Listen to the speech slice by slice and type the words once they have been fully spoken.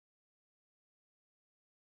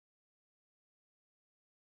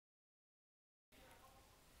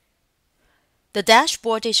The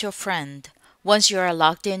dashboard is your friend once you are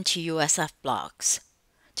logged into USF Blogs.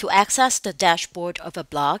 To access the dashboard of a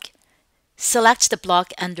blog, select the blog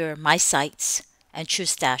under My Sites and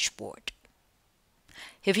choose Dashboard.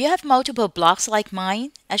 If you have multiple blogs like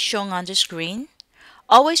mine, as shown on the screen,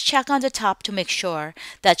 always check on the top to make sure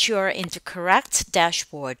that you are in the correct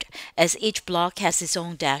dashboard, as each blog has its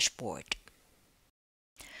own dashboard.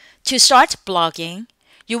 To start blogging,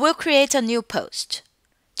 you will create a new post.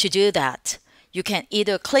 To do that, you can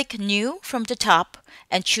either click New from the top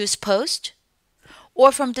and choose Post,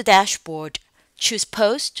 or from the dashboard, choose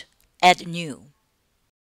Post, Add New.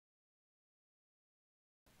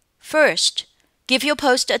 First, give your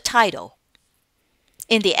post a title.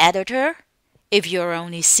 In the editor, if you're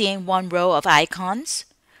only seeing one row of icons,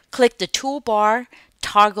 click the toolbar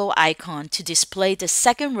toggle icon to display the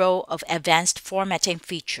second row of advanced formatting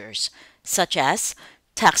features, such as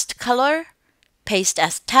text color, paste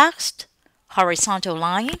as text, horizontal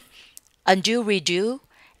line, undo redo,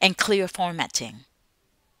 and clear formatting.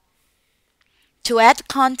 To add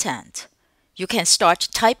content, you can start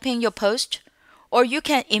typing your post, or you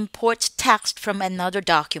can import text from another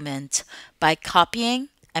document by copying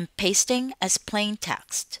and pasting as plain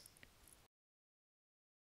text.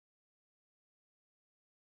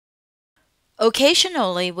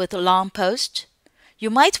 Occasionally, with long posts, you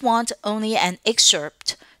might want only an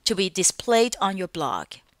excerpt to be displayed on your blog,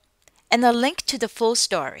 and a link to the full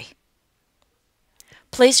story.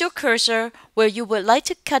 Place your cursor where you would like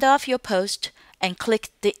to cut off your post and click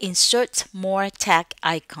the Insert More tag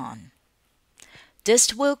icon.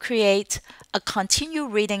 This will create a Continue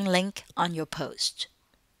Reading link on your post.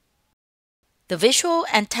 The Visual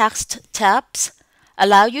and Text tabs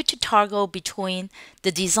allow you to toggle between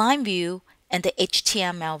the Design view and the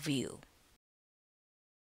HTML view.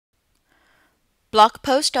 Blog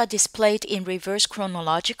posts are displayed in reverse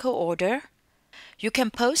chronological order. You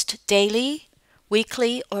can post daily,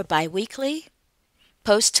 weekly, or bi-weekly.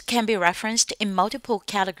 Posts can be referenced in multiple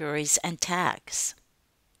categories and tags.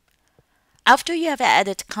 After you have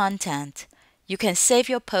added content, you can save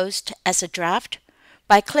your post as a draft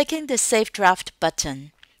by clicking the Save Draft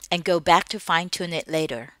button and go back to fine-tune it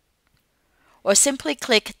later. Or simply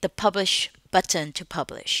click the Publish button to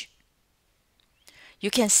publish. You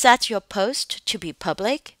can set your post to be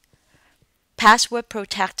public, password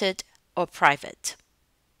protected, or private.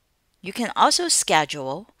 You can also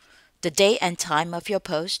schedule the date and time of your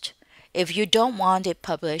post if you don't want it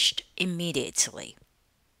published immediately.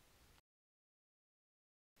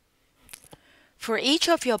 For each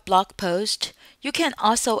of your blog posts, you can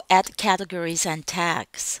also add categories and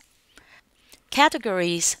tags.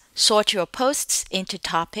 Categories sort your posts into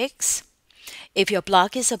topics. If your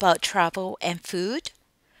blog is about travel and food,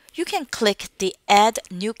 you can click the Add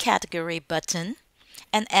New Category button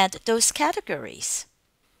and add those categories.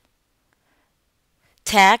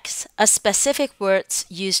 Tags are specific words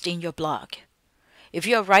used in your blog. If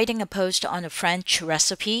you are writing a post on a French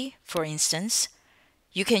recipe, for instance,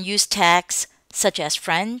 you can use tags such as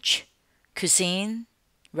French, cuisine,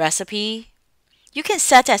 recipe. You can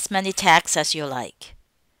set as many tags as you like.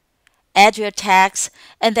 Add your tags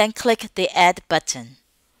and then click the Add button.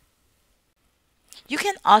 You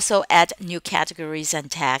can also add new categories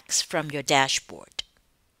and tags from your dashboard.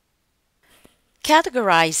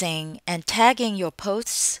 Categorizing and tagging your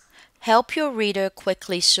posts help your reader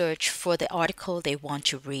quickly search for the article they want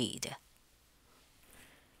to read.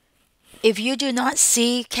 If you do not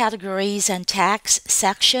see Categories and Tags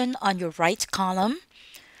section on your right column,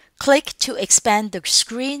 click to expand the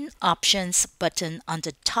Screen Options button on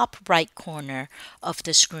the top right corner of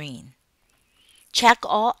the screen. Check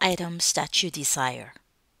all items that you desire.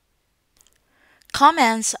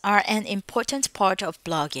 Comments are an important part of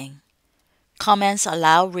blogging. Comments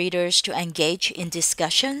allow readers to engage in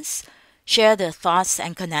discussions, share their thoughts,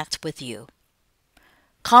 and connect with you.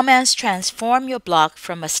 Comments transform your blog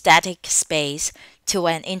from a static space to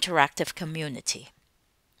an interactive community.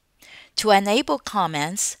 To enable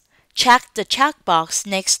comments, check the checkbox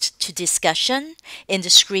next to Discussion in the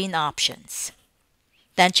Screen Options.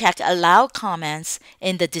 Then check Allow Comments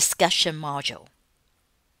in the Discussion module.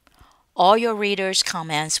 All your readers'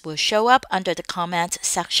 comments will show up under the Comment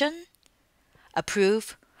section.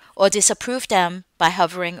 Approve or disapprove them by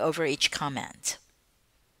hovering over each comment.